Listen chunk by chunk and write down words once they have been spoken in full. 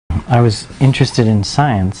I was interested in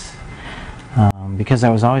science because I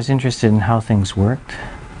was always interested in how things worked.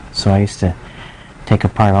 So I used to take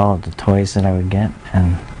apart all of the toys that I would get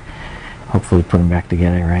and hopefully put them back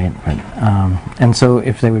together right. And so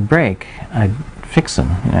if they would break, I'd fix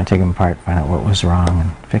them. I'd take them apart, find out what was wrong,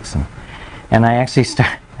 and fix them. And I actually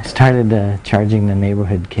started charging the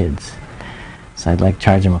neighborhood kids. So I'd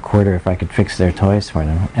charge them $0.25 if I could fix their toys for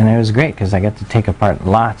them. And it was great because I got to take apart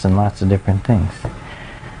lots and lots of different things.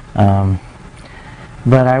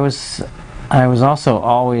 But I was also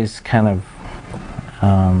always kind of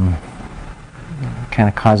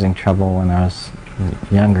causing trouble when I was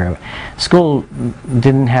younger. School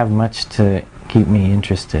didn't have much to keep me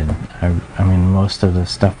interested. I mean, most of the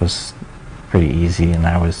stuff was pretty easy, and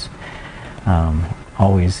I was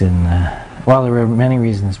always in well, there were many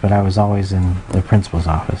reasons, but I was always in the principal's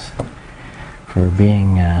office for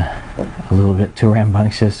being a little bit too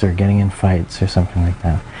rambunctious or getting in fights or something like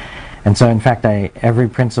that. And so in fact every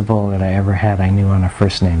principal that I ever had I knew on a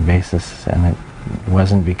first name basis, and it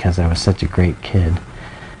wasn't because I was such a great kid.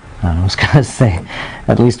 I was going to say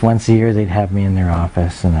at least once a year they'd have me in their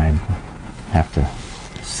office and I'd have to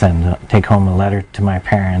take home a letter to my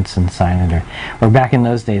parents and sign it, or back in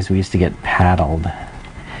those days we used to get paddled,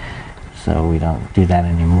 so we don't do that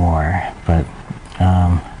anymore. But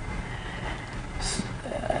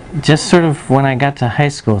just sort of when I got to high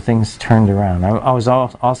school, things turned around. I was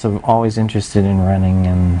also always interested in running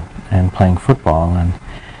and playing football, and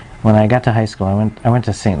when I got to high school, I went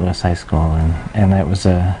to St. Louis High School, and it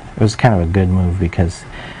was kind of a good move because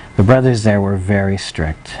the brothers there were very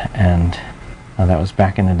strict, and that was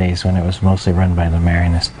back in the days when it was mostly run by the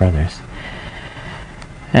Marianist brothers.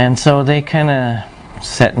 And so they kind of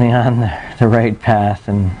set me on the right path,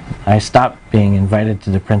 and I stopped being invited to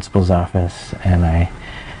the principal's office, and I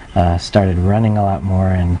started running a lot more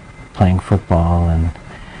and playing football, and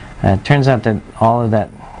it turns out that all of that,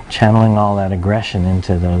 channeling all that aggression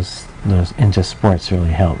into into sports really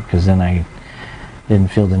helped, because then I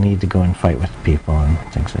didn't feel the need to go and fight with people and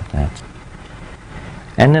things like that.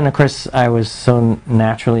 And then of course I was so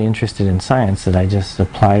naturally interested in science that I just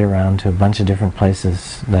applied around to a bunch of different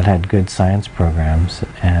places that had good science programs,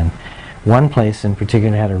 and one place in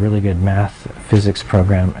particular had a really good math physics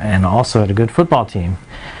program and also had a good football team,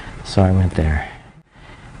 so I went there.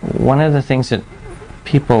 One of the things that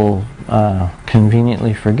people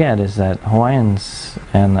conveniently forget is that Hawaiians,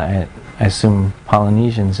 and I assume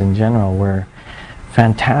Polynesians in general, were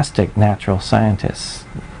fantastic natural scientists.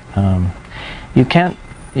 You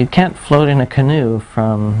can't float in a canoe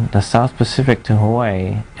from the South Pacific to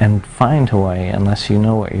Hawaii and find Hawaii unless you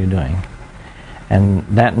know what you're doing. And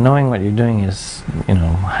that knowing what you're doing is,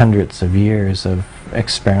 hundreds of years of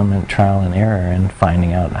experiment, trial and error, and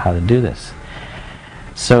finding out how to do this.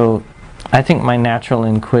 So I think my natural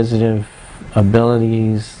inquisitive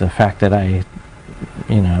abilities, the fact that I'm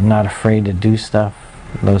not afraid to do stuff,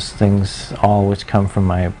 those things, all which come from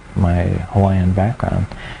my Hawaiian background,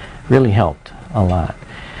 really helped a lot.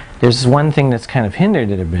 There's one thing that's kind of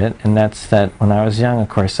hindered it a bit, and that's that when I was young, of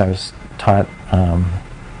course, I was taught,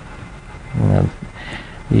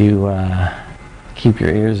 you keep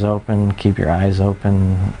your ears open, keep your eyes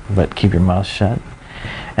open, but keep your mouth shut.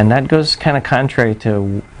 And that goes kind of contrary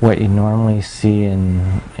to what you normally see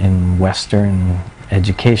in Western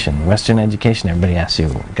education. Western education, everybody asks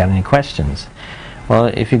you, got any questions? Well,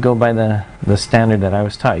 if you go by the standard that I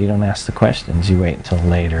was taught, you don't ask the questions, you wait until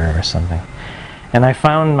later or something. And I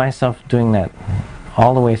found myself doing that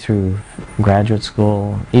all the way through graduate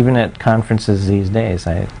school. Even at conferences these days,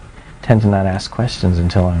 I tend to not ask questions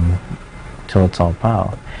until it's all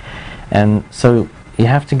pow. And so you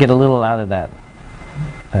have to get a little out of that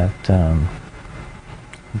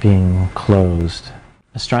being closed.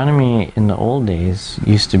 Astronomy in the old days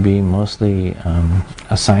used to be mostly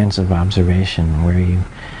a science of observation, where you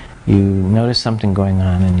notice something going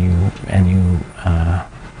on and you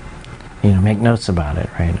make notes about it,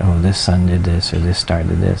 right? Oh, this sun did this, or this star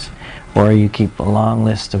did this, or you keep a long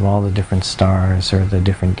list of all the different stars or the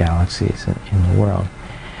different galaxies in the world.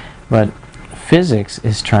 But physics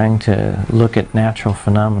is trying to look at natural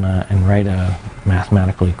phenomena and write a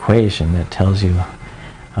mathematical equation that tells you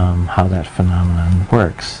how that phenomenon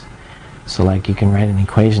works. So like you can write an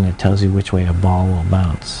equation that tells you which way a ball will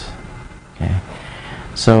bounce. Okay?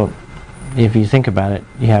 So if you think about it,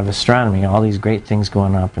 you have astronomy, all these great things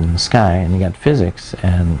going up in the sky, and you got physics,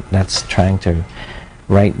 and that's trying to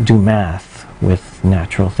do math with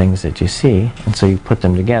natural things that you see, and so you put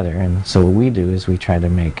them together. And so what we do is we try to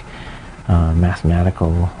make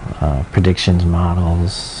mathematical predictions,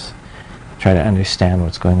 models, try to understand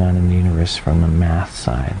what's going on in the universe from the math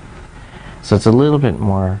side. So it's a little bit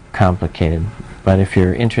more complicated, but if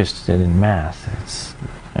you're interested in math,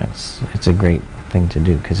 it's a great thing to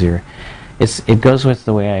do, because it goes with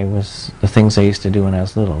the things I used to do when I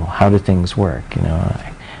was little. How do things work? You know,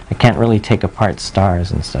 I can't really take apart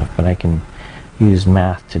stars and stuff, but I can use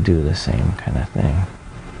math to do the same kind of thing.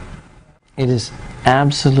 It is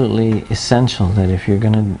absolutely essential that if you're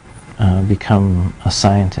going to become a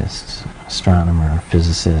scientist, astronomer,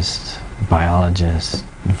 physicist, biologist,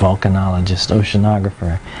 volcanologist,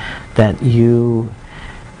 oceanographer, that you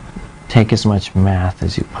take as much math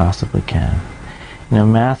as you possibly can. You know,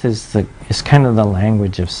 math is kind of the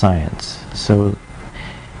language of science. So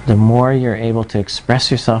the more you're able to express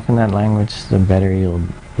yourself in that language, the better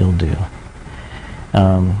you'll do.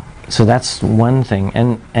 So that's one thing,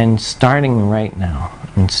 and starting right now.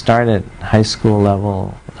 I mean, start at high school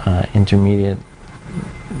level, intermediate.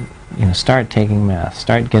 You know, start taking math.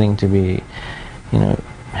 Start getting to be, you know,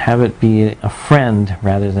 have it be a friend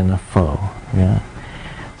rather than a foe. Yeah.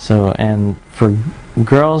 So, and for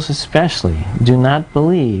girls especially, do not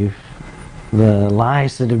believe the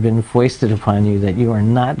lies that have been foisted upon you that you are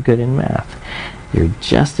not good in math. You're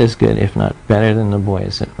just as good, if not better, than the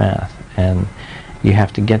boys at math, and you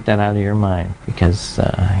have to get that out of your mind, because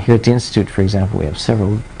here at the Institute, for example, we have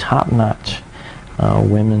several top-notch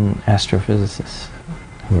women astrophysicists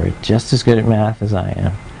who are just as good at math as I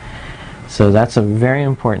am. So that's a very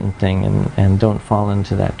important thing, and don't fall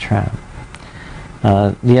into that trap.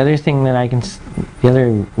 The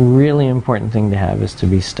other really important thing to have is to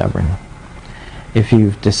be stubborn. If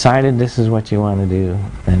you've decided this is what you want to do,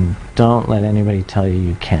 then don't let anybody tell you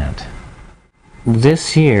you can't.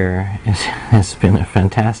 This year has been a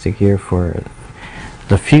fantastic year for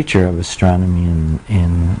the future of astronomy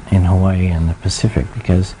in Hawaii and the Pacific,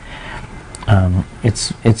 because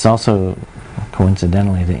it's also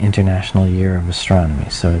coincidentally the International Year of Astronomy.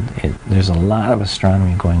 So there's a lot of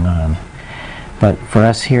astronomy going on. But for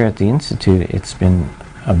us here at the Institute, it's been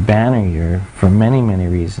a banner year for many, many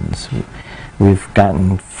reasons. We've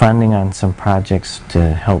gotten funding on some projects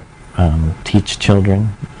to help teach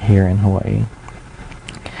children here in Hawaii.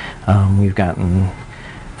 We've gotten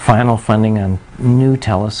final funding on new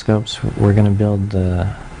telescopes. We're going to build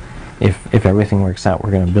if everything works out,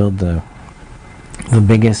 we're going to build the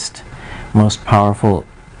biggest, most powerful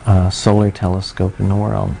solar telescope in the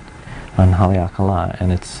world on Haleakala,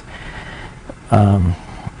 and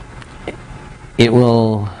it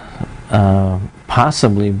will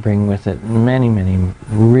possibly bring with it many, many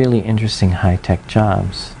really interesting high-tech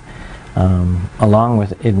jobs. Along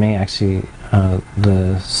with it may actually,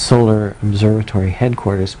 the Solar Observatory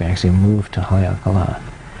headquarters may actually move to Haleakala,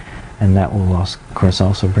 and that will of course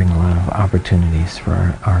also bring a lot of opportunities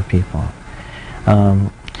for our people.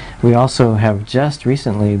 We also have just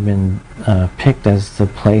recently been picked as the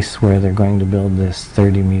place where they're going to build this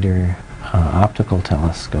 30-meter optical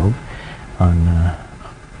telescope on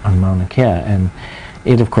Mauna Kea, and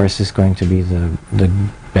it of course is going to be the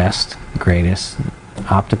best, greatest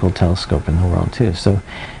optical telescope in the world too. So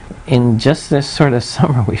in just this sort of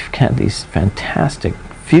summer, we've got these fantastic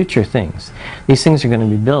future things. These things are going to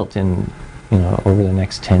be built in, you know, over the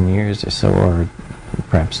next 10 years or so, or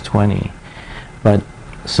perhaps 20. But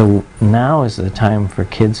so now is the time for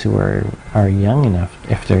kids who are young enough,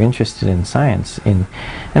 if they're interested in science, and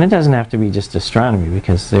it doesn't have to be just astronomy,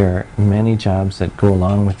 because there are many jobs that go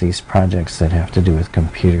along with these projects that have to do with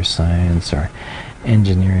computer science or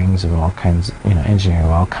engineering of all kinds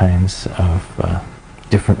of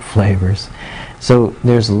different flavors. So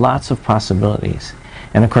there's lots of possibilities,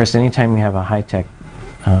 and of course, anytime you have a high-tech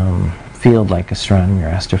field like astronomy or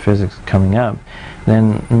astrophysics coming up,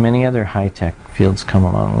 then many other high-tech fields come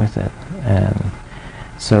along with it. And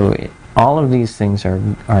so all of these things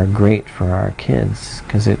are great for our kids,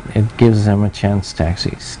 because it gives them a chance to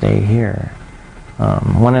actually stay here.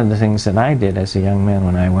 One of the things that I did as a young man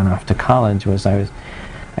when I went off to college was I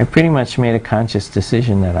pretty much made a conscious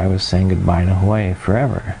decision that I was saying goodbye to Hawaii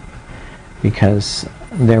forever, because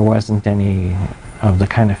there wasn't any of the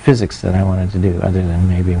kind of physics that I wanted to do, other than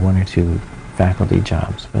maybe one or two faculty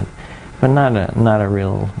jobs, but not a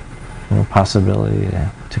real, you know, possibility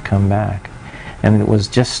to come back. And it was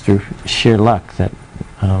just through sheer luck that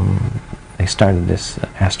they started this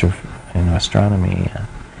astronomy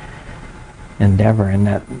endeavor, and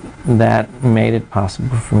that made it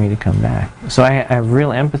possible for me to come back. So I have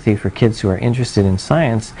real empathy for kids who are interested in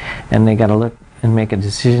science, and they got to look and make a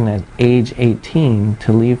decision at age 18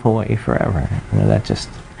 to leave Hawaii forever. You know,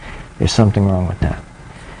 there's something wrong with that.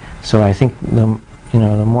 So I think the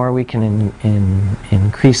more we can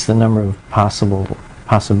increase the number of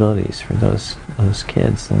possibilities for those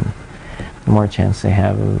kids, then the more chance they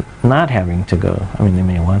have of not having to go. I mean, they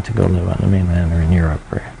may want to go live on the mainland or in Europe.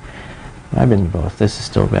 Or I've been to both. This is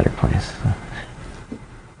still a better place. So.